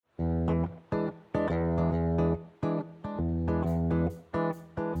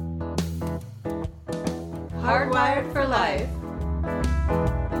Hardwired for life.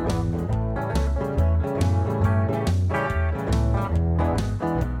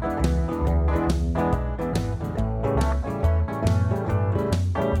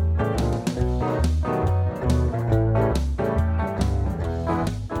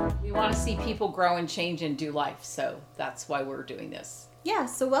 We want to see people grow and change and do life, so that's why we're doing this. Yeah,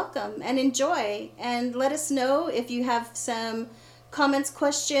 so welcome and enjoy, and let us know if you have some comments,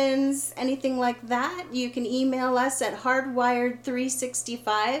 questions, anything like that. You can email us at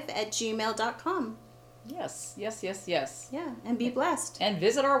hardwired365@gmail.com. Yes. Yeah, and be blessed. And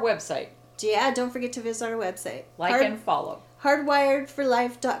visit our website. Yeah, don't forget to visit our website. And follow.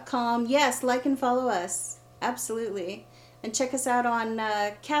 Hardwiredforlife.com. Yes, like and follow us. Absolutely. And check us out on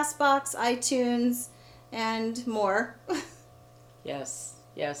CastBox, iTunes, and more. Yes.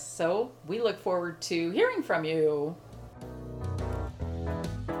 So we look forward to hearing from you.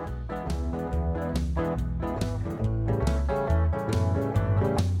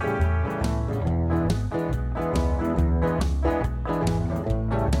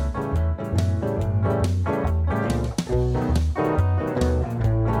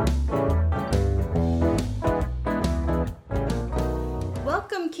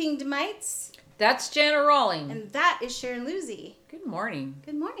 Welcome, Kingdomites. That's Jana Rawling. And that is Sharon Lucy. Good morning.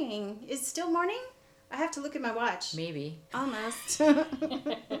 Good morning. Is it still morning? I have to look at my watch. Maybe. Almost. We're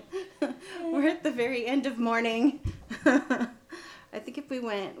at the very end of morning. I think if we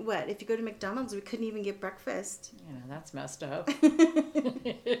went, if you go to McDonald's, we couldn't even get breakfast. Yeah, that's messed up. Because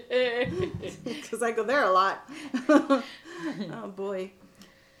I go there a lot. Oh, boy.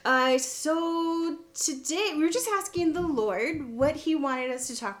 So today, we were just asking the Lord what he wanted us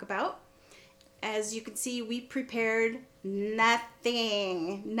to talk about. As you can see, we prepared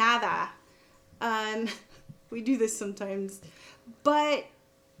nothing. Nada. We do this sometimes. But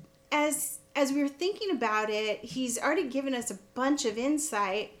as we were thinking about it, he's already given us a bunch of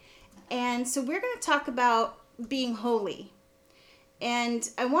insight. And so we're going to talk about being holy. And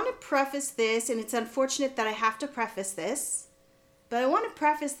I want to preface this, and it's unfortunate that I have to preface this, but I want to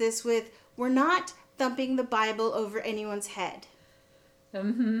preface this with, we're not thumping the Bible over anyone's head.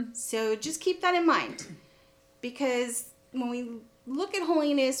 Mm-hmm. So just keep that in mind, because when we look at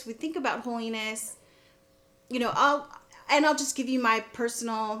holiness, we think about holiness, I'll just give you my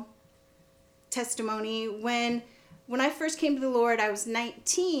personal testimony. When I first came to the Lord, I was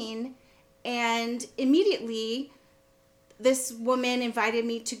 19, and immediately this woman invited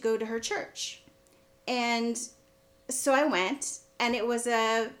me to go to her church. And so I went, and it was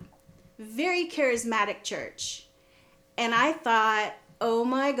a very charismatic church. And I thought, oh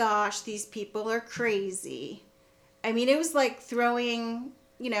my gosh, these people are crazy. I mean, it was like throwing,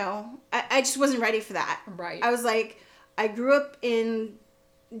 I just wasn't ready for that. Right. I was like, I grew up in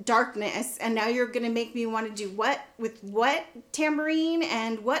darkness, and now you're going to make me want to do what? With what tambourine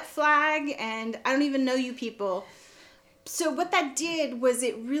and what flag? And I don't even know you people. So what that did was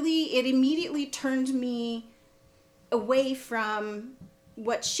it immediately turned me away from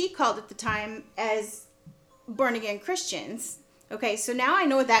what she called at the time as born-again Christians. Okay, so now I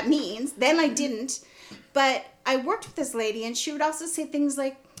know what that means. Then I didn't. But I worked with this lady, and she would also say things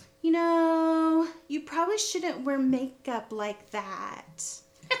like, you probably shouldn't wear makeup like that.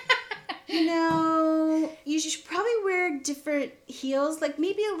 You should probably wear different heels, like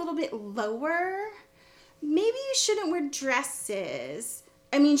maybe a little bit lower. Maybe you shouldn't wear dresses.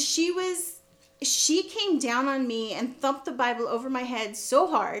 I mean, she she came down on me and thumped the Bible over my head so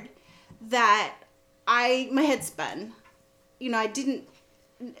hard that my head spun. I didn't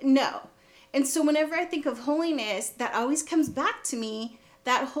know. And so whenever I think of holiness, that always comes back to me,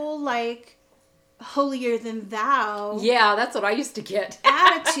 that whole like holier than thou. Yeah, that's what I used to get.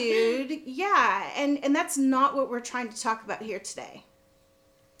 Attitude. Yeah. And that's not what we're trying to talk about here today.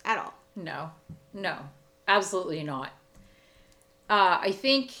 At all. No, absolutely not. I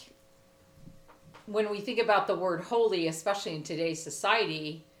think when we think about the word holy, especially in today's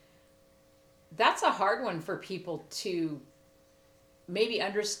society, that's a hard one for people to maybe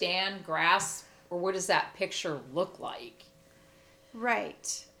understand, grasp, or what does that picture look like?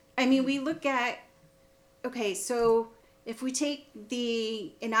 Right. I mean, we look at, so if we take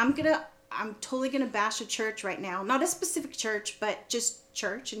and I'm totally going to bash a church right now. Not a specific church, but just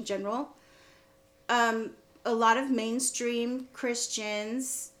church in general. A lot of mainstream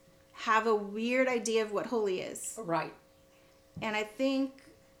Christians have a weird idea of what holy is. Right. And I think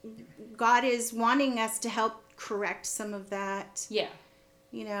God is wanting us to help correct some of that. Yeah.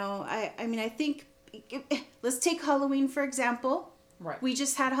 I think, let's take Halloween, for example. Right. We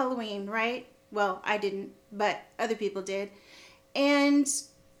just had Halloween, right? Well, I didn't, but other people did. And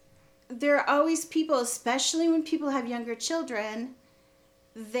there are always people, especially when people have younger children,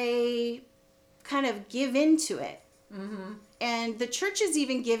 they kind of give into it. Mm-hmm. And the churches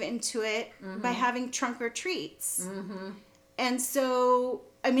even give into it by having trunk or treats. Mm-hmm. And so,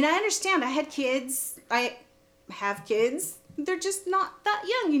 I mean, I understand. I had kids. I have kids. They're just not that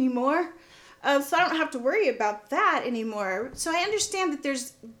young anymore. So I don't have to worry about that anymore. So I understand that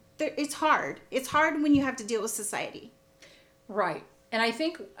it's hard. It's hard when you have to deal with society. Right. And I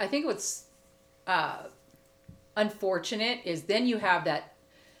think what's unfortunate is then you have that,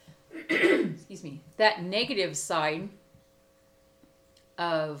 excuse me, that negative side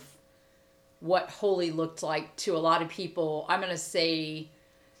of what holy looked like to a lot of people. I'm going to say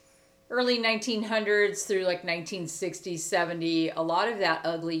early 1900s through like 1960s, 70. A lot of that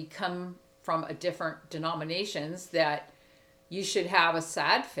ugly come from a different denominations, that you should have a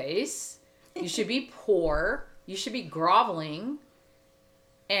sad face, you should be poor, you should be groveling,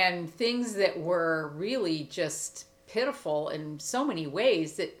 and things that were really just pitiful in so many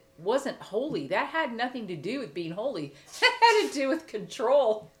ways that wasn't holy. That had nothing to do with being holy. That had to do with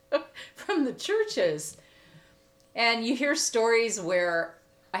control from the churches. And you hear stories where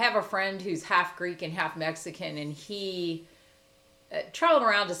I have a friend who's half Greek and half Mexican, and he traveled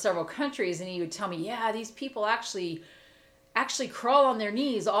around to several countries, and he would tell me, yeah, these people actually crawl on their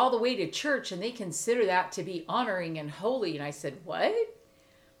knees all the way to church, and they consider that to be honoring and holy. And I said, what?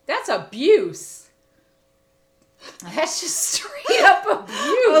 That's abuse. That's just straight up abuse.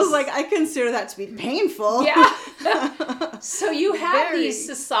 I was like, I consider that to be painful. Yeah. So you have these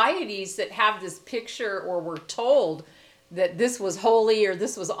societies that have this picture, or were told that this was holy or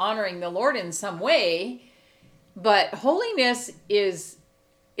this was honoring the Lord in some way. But holiness is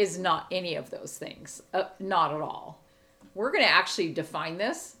not any of those things. Not at all. We're going to actually define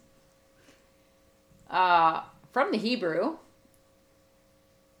this from the Hebrew.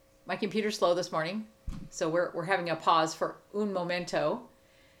 My computer's slow this morning, so we're having a pause for un momento.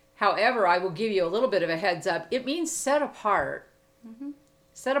 However, I will give you a little bit of a heads up. It means set apart. Mm-hmm.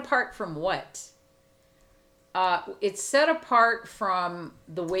 Set apart from what? It's set apart from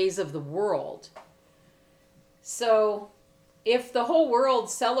the ways of the world. So if the whole world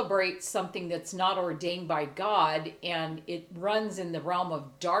celebrates something that's not ordained by God and it runs in the realm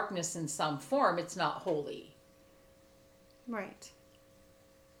of darkness in some form, it's not holy. Right.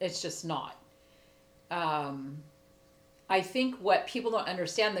 It's just not. I think what people don't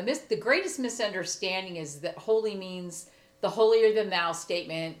understand, the greatest misunderstanding is that holy means the holier than thou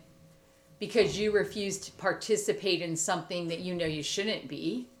statement because you refuse to participate in something that you know you shouldn't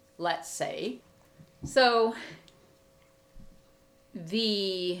be, let's say. So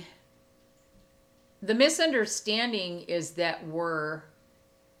the misunderstanding is that we're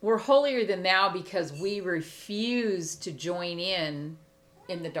holier than thou because we refuse to join in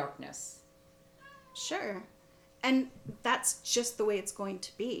the darkness. Sure. And that's just the way it's going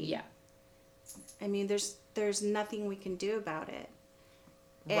to be. Yeah. I mean, there's nothing we can do about it.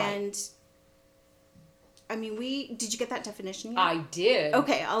 Right. And I mean, did you get that definition yet? I did.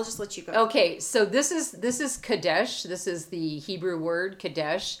 Okay, I'll just let you go. Okay, so this is Kadesh. This is the Hebrew word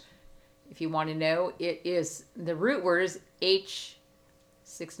Kadesh. If you want to know, it is, the root word is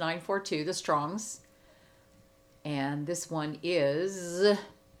H6942, the Strong's. And this one is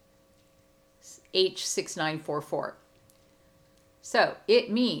H6944. So it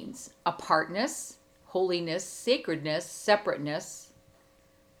means apartness, holiness, sacredness, separateness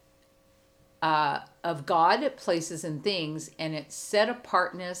of God, places, and things, and it's set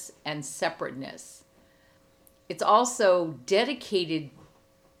apartness and separateness. It's also dedicated.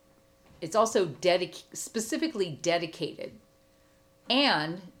 It's also specifically dedicated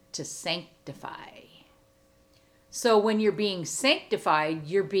and to sanctify. So when you're being sanctified,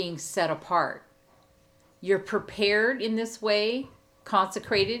 you're being set apart. You're prepared in this way,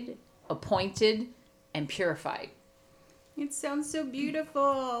 consecrated, appointed, and purified. It sounds so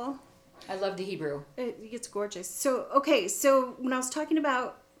beautiful. I love the Hebrew. It's gorgeous. So, okay, so when I was talking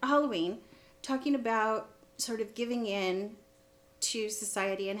about Halloween, talking about sort of giving in to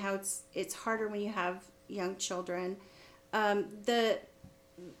society and how it's harder when you have young children, what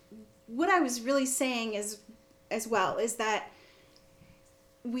I was really saying is, as well, is that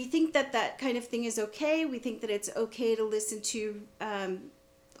we think that kind of thing is okay. We think that it's okay to listen to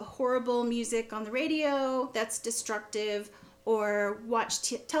horrible music on the radio that's destructive, or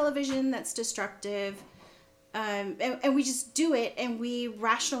watch television that's destructive, and we just do it and we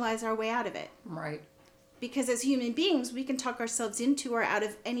rationalize our way out of it. Right. Because as human beings, we can talk ourselves into or out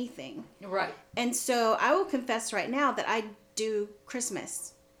of anything. Right. And so I will confess right now that I do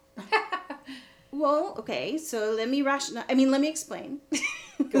Christmas. Well, okay, so let me explain.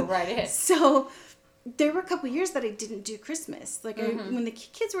 Go right ahead. So there were a couple years that I didn't do Christmas. Like when the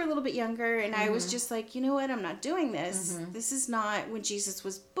kids were a little bit younger, and I was just like, you know what? I'm not doing this. This is not when Jesus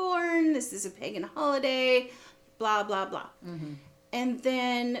was born. This is a pagan holiday. Blah, blah, blah. And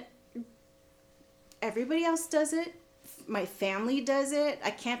then everybody else does it. My family does it.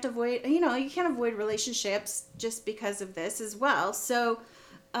 I can't avoid, you can't avoid relationships just because of this as well. So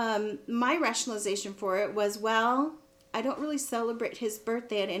my rationalization for it was, well, I don't really celebrate his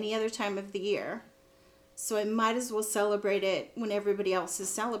birthday at any other time of the year. So I might as well celebrate it when everybody else is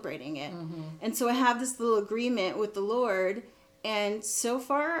celebrating it. And so I have this little agreement with the Lord. And so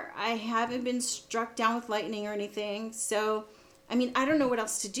far, I haven't been struck down with lightning or anything. So, I mean, I don't know what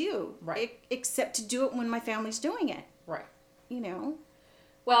else to do. Right. Except to do it when my family's doing it. Right.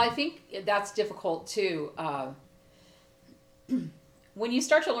 Well, I think that's difficult too. When you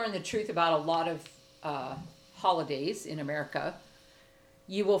start to learn the truth about a lot of holidays in America,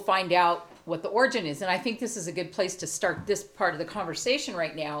 you will find out what the origin is. And I think this is a good place to start this part of the conversation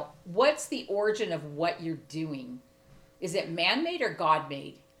right now. What's the origin of what you're doing? Is it man-made or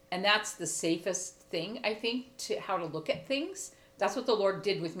God-made? And that's the safest thing, I think, to how to look at things. That's what the Lord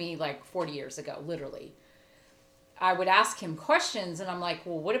did with me like 40 years ago, literally. I would ask him questions, and I'm like,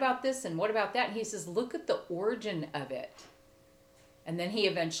 well, what about this and what about that? And he says, look at the origin of it. And then he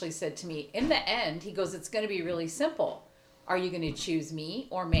eventually said to me, in the end, he goes, it's going to be really simple. Are you going to choose me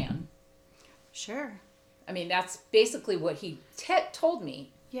or man? Sure. I mean, that's basically what he told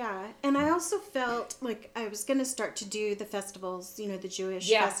me. Yeah, and I also felt like I was going to start to do the festivals, the Jewish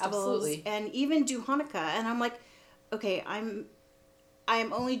festivals. Absolutely. And even do Hanukkah. And I'm like, okay, I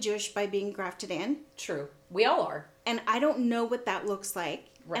am only Jewish by being grafted in. True. We all are. And I don't know what that looks like.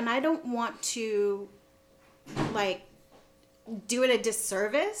 Right. And I don't want to, do it a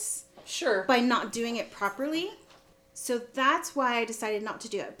disservice. Sure. By not doing it properly. So that's why I decided not to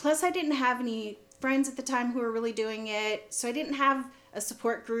do it. Plus, I didn't have any friends at the time who were really doing it. So I didn't have a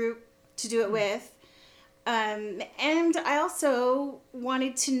support group to do it with. And I also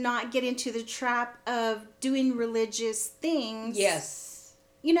wanted to not get into the trap of doing religious things. Yes.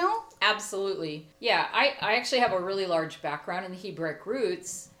 Absolutely. Yeah, I actually have a really large background in the Hebraic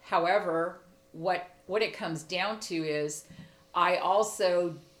roots. However, what it comes down to is I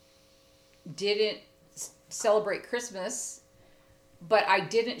also didn't celebrate Christmas, but I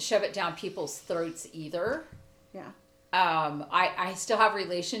didn't shove it down people's throats either. Yeah. I still have a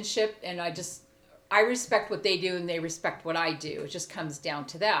relationship, and I respect what they do and they respect what I do. It just comes down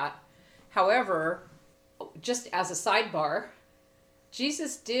to that. However, just as a sidebar,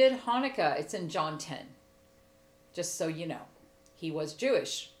 Jesus did Hanukkah. It's in John 10. Just so you know. He was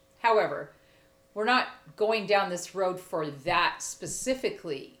Jewish. However, we're not going down this road for that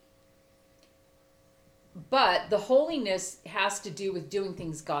specifically. But the holiness has to do with doing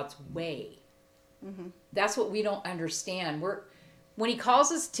things God's way. Mm-hmm. That's what we don't understand. When he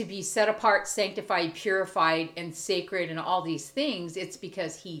calls us to be set apart, sanctified, purified, and sacred and all these things, it's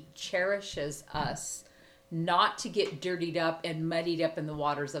because he cherishes us not to get dirtied up and muddied up in the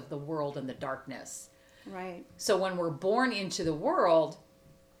waters of the world and the darkness. Right. So when we're born into the world,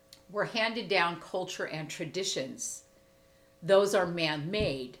 we're handed down culture and traditions. Those are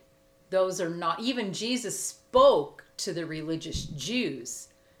man-made. Those are not. Even Jesus spoke to the religious Jews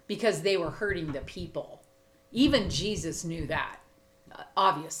because they were hurting the people. Even Jesus knew that.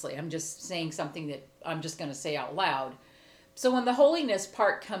 Obviously, I'm just saying something that I'm just going to say out loud. So when the holiness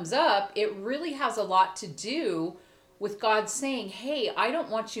part comes up, it really has a lot to do with God saying, hey, I don't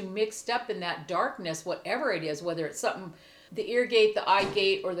want you mixed up in that darkness, whatever it is, whether it's something, the ear gate, the eye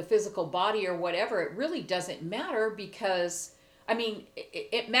gate, or the physical body or whatever. It really doesn't matter because,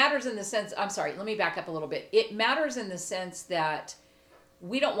 it matters in the sense, I'm sorry, let me back up a little bit. It matters in the sense that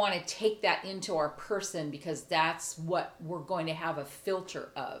we don't want to take that into our person because that's what we're going to have a filter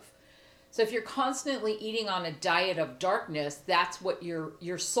of. So if you're constantly eating on a diet of darkness, that's what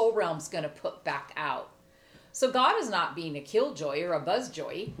your soul realm's going to put back out. So God is not being a killjoy or a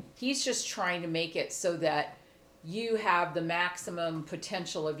buzzjoy. He's just trying to make it so that you have the maximum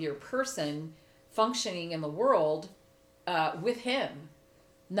potential of your person functioning in the world with him,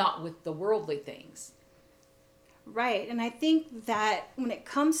 not with the worldly things. Right. And I think that when it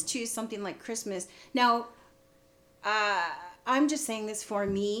comes to something like Christmas, now, I'm just saying this for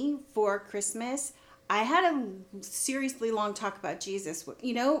me, for Christmas, I had a seriously long talk about Jesus.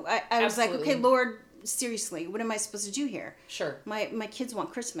 I was like, okay, Lord, seriously, what am I supposed to do here? Sure. My kids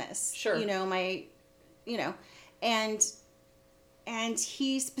want Christmas. Sure. And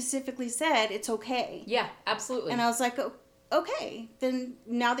he specifically said, it's okay. Yeah, absolutely. And I was like, oh, okay, then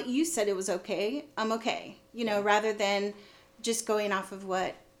now that you said it was okay, I'm okay. Rather than just going off of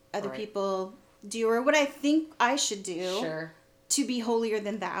what other Right. people do or what I think I should do Sure. to be holier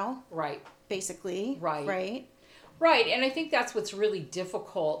than thou, Right. basically. Right. Right. Right. And I think that's what's really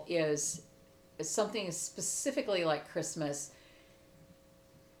difficult is something specifically like Christmas.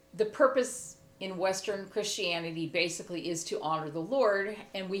 The purpose in Western Christianity basically is to honor the Lord,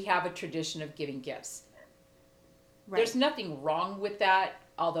 and we have a tradition of giving gifts. Right. There's nothing wrong with that,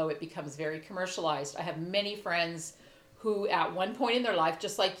 although it becomes very commercialized. I have many friends who, at one point in their life,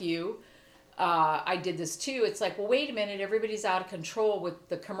 just like you, I did this too. It's like, well, wait a minute, everybody's out of control with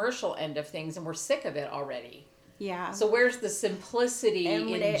the commercial end of things, and we're sick of it already. Yeah. So where's the simplicity in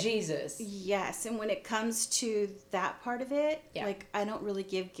Jesus? Yes, and when it comes to that part of it, Yeah. like I don't really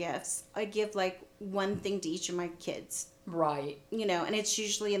give gifts. I give like one thing to each of my kids. Right. You know, and it's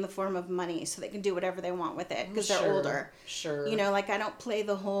usually in the form of money so they can do whatever they want with it because Sure. they're older. Sure. You know, like I don't play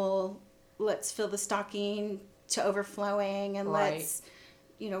the whole let's fill the stocking to overflowing and Right. let's,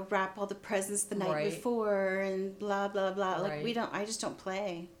 you know, wrap all the presents the night Right. before and blah blah blah. Like Right. I just don't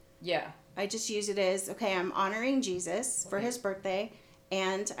play. Yeah. I just use it as, okay, I'm honoring Jesus for Right. his birthday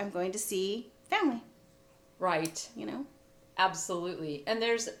and I'm going to see family, Right. you know? Absolutely. And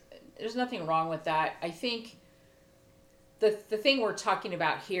there's nothing wrong with that. I think the thing we're talking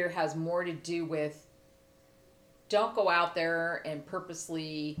about here has more to do with don't go out there and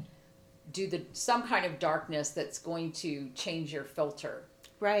purposely do some kind of darkness that's going to change your filter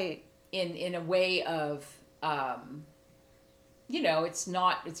Right. in a way of you know, it's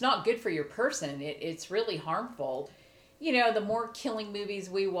not good for your person. It's really harmful. You know, the more killing movies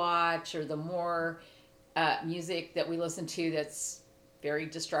we watch or the more music that we listen to that's very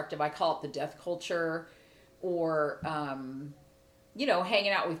destructive, I call it the death culture, or you know,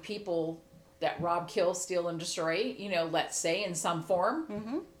 hanging out with people that rob, kill, steal, and destroy, you know, let's say in some form.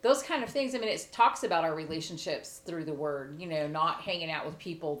 Mm-hmm. Those kind of things. I mean, it talks about our relationships through the word, you know, not hanging out with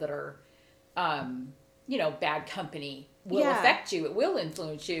people that are, you know, bad company will Yeah. affect you. It will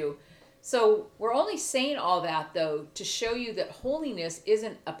influence you. So we're only saying all that, though, to show you that holiness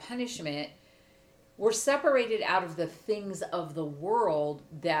isn't a punishment. We're separated out of the things of the world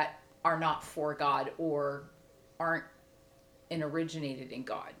that are not for God or aren't and originated in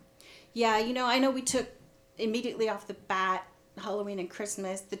God. Yeah, you know, I know we took immediately off the bat Halloween and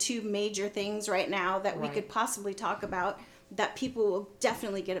Christmas, the two major things right now that we Right. could possibly talk about that people will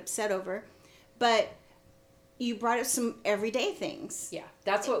definitely get upset over. But you brought up some everyday things. Yeah,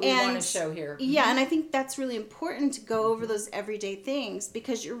 that's what we want to show here. Yeah, and I think that's really important to go over those everyday things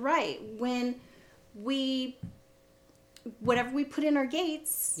because you're right. When whatever we put in our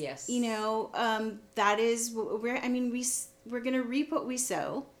gates, Yes. you know, that is what we're going to reap what we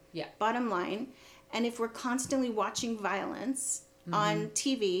sow. Yeah. Bottom line. And if we're constantly watching violence on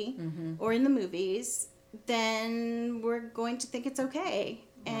TV or in the movies, then we're going to think it's okay.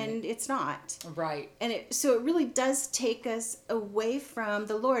 And it's not. Right. And so it really does take us away from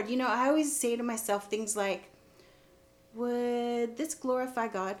the Lord. You know, I always say to myself things like, would this glorify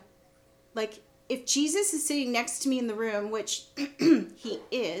God? Like, if Jesus is sitting next to me in the room, which he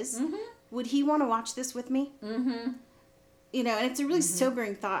is, would he want to watch this with me? Mm-hmm. You know, and it's a really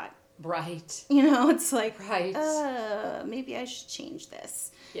sobering thought. Right. You know, it's like, Right. maybe I should change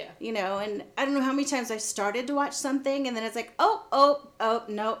this. Yeah. You know, and I don't know how many times I started to watch something and then it's like, oh,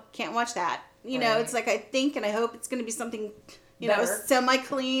 no, can't watch that. You know, Right. it's like I think and I hope it's going to be something, you Better. know,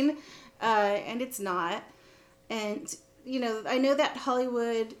 semi-clean, and it's not. And, you know, I know that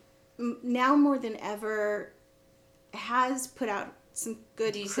Hollywood now more than ever has put out some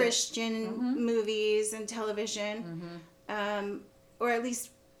good Decent. Christian movies and television, or at least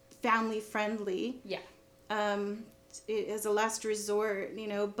family friendly. Yeah. As a last resort, you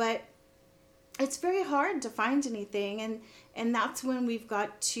know, but it's very hard to find anything, and that's when we've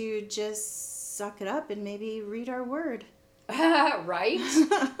got to just suck it up and maybe read our word. Right?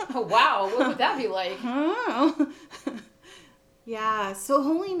 Oh, wow. What would that be like? Oh. Yeah, so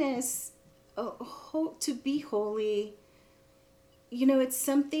holiness, to be holy, you know, it's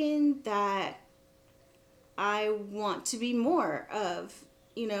something that I want to be more of,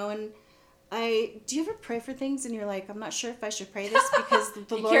 you know, and do you ever pray for things and you're like, I'm not sure if I should pray this because the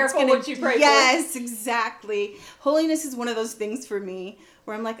Be Lord's careful gonna, what you pray for. Yes, exactly. Holiness is one of those things for me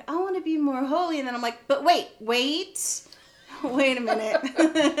where I'm like, I want to be more holy, and then I'm like, but wait a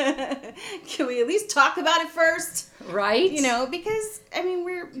minute. Can we at least talk about it first? Right? You know, because I mean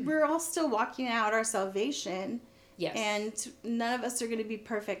we're all still walking out our salvation. Yes. And none of us are going to be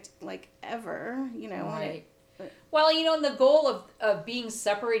perfect like ever, you know. Right. Well, you know, and the goal of being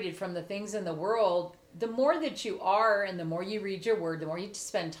separated from the things in the world, the more that you are and the more you read your word, the more you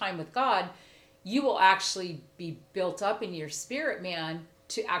spend time with God, you will actually be built up in your spirit, man,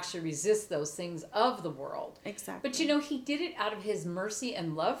 to actually resist those things of the world. Exactly. But he did it out of his mercy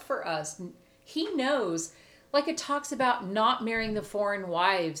and love for us. He knows, like it talks about not marrying the foreign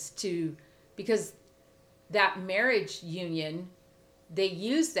wives because that marriage union, they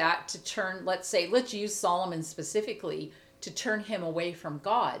use that to turn, let's use Solomon specifically, to turn him away from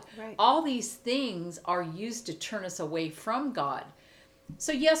God. Right. All these things are used to turn us away from God.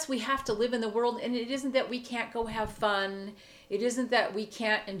 So yes, we have to live in the world, and it isn't that we can't go have fun. It isn't that we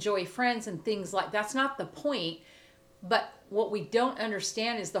can't enjoy friends and things like that's not the point. But what we don't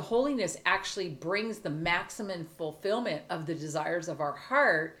understand is the holiness actually brings the maximum fulfillment of the desires of our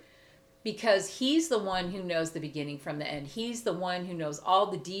heart, because he's the one who knows the beginning from the end. He's the one who knows all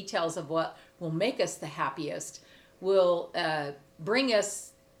the details of what will make us the happiest, will bring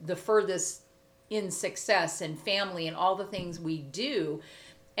us the furthest in success and family and all the things we do.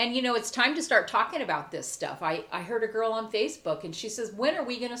 And it's time to start talking about this stuff. I heard a girl on Facebook, and she says, when are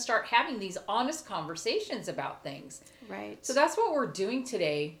we going to start having these honest conversations about things? Right. So that's what we're doing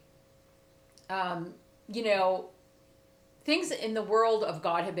today. Things in the world of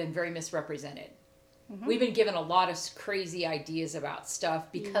God have been very misrepresented. Mm-hmm. We've been given a lot of crazy ideas about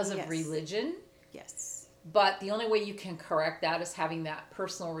stuff because of religion. Yes. But the only way you can correct that is having that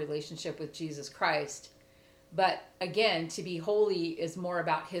personal relationship with Jesus Christ. But again, to be holy is more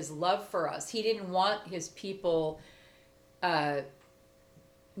about his love for us. He didn't want his people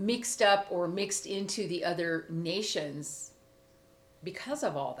mixed up or mixed into the other nations because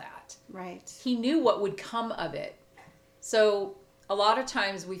of all that. Right. He knew what would come of it. So a lot of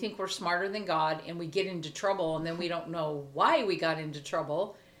times we think we're smarter than God, and we get into trouble, and then we don't know why we got into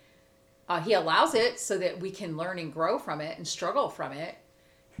trouble. He allows it so that we can learn and grow from it and struggle from it,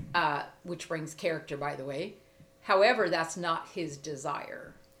 which brings character, by the way. However, that's not his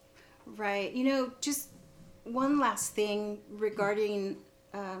desire. Right. Just one last thing regarding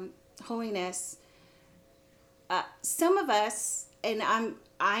holiness. Some of us, and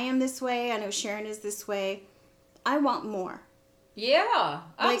I am this way, I know Sharon is this way, I want more. Yeah,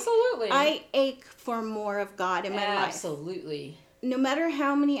 absolutely. I ache for more of God in my life. Absolutely. No matter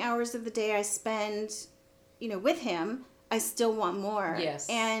how many hours of the day I spend, with him, I still want more. Yes.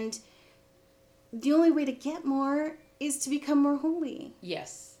 And the only way to get more is to become more holy.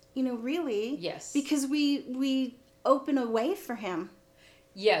 Yes. Really. Yes. Because we open a way for him.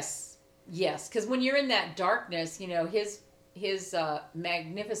 Yes. Yes. Because when you're in that darkness, his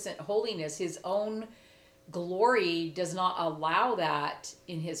magnificent holiness, his own glory does not allow that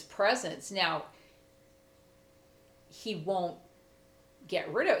in his presence. Now, he won't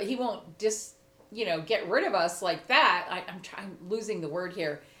get rid of us like that. I'm losing the word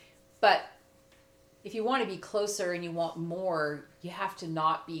here. But if you want to be closer and you want more, you have to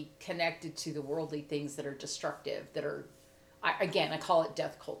not be connected to the worldly things that are destructive, that are, I call it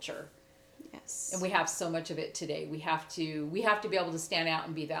death culture. Yes. And we have so much of it today. We have to be able to stand out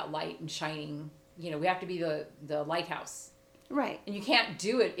and be that light and shining. We have to be the lighthouse. Right. And you can't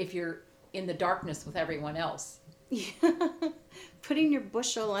do it if you're in the darkness with everyone else. Yeah. Putting your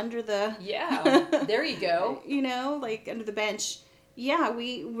bushel under the... Yeah, there you go. Under the bench. Yeah,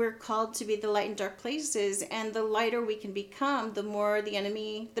 we're called to be the light in dark places, and the lighter we can become, the more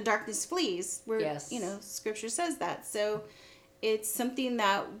the darkness flees. Yes. Scripture says that. So it's something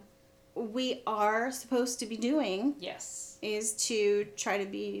that we are supposed to be doing. Yes. Is to try to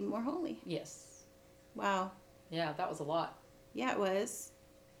be more holy. Yes. Wow. Yeah, that was a lot. Yeah, it was.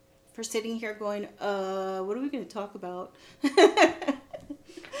 For sitting here going, what are we going to talk about?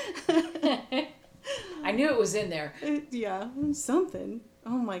 I knew it was in there. Yeah, something.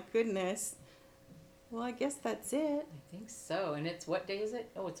 Oh my goodness. Well, I guess that's it. I think so. And what day is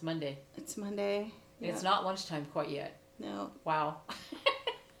it? Oh, it's Monday. It's Monday. Yeah. It's not lunchtime quite yet. No. Wow.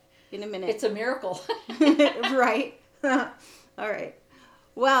 In a minute. It's a miracle. Right. All right.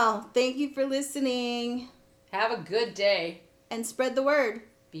 Well, thank you for listening. Have a good day. And spread the word.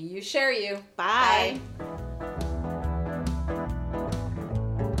 Be you, share you. Bye.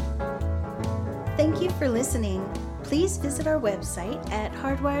 Thank you for listening. Please visit our website at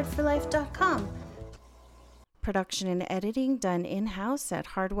hardwiredforlife.com. Production and editing done in-house at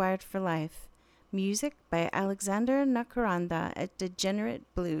Hardwired for Life. Music by Alexander Nakaranda at Degenerate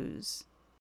Blues.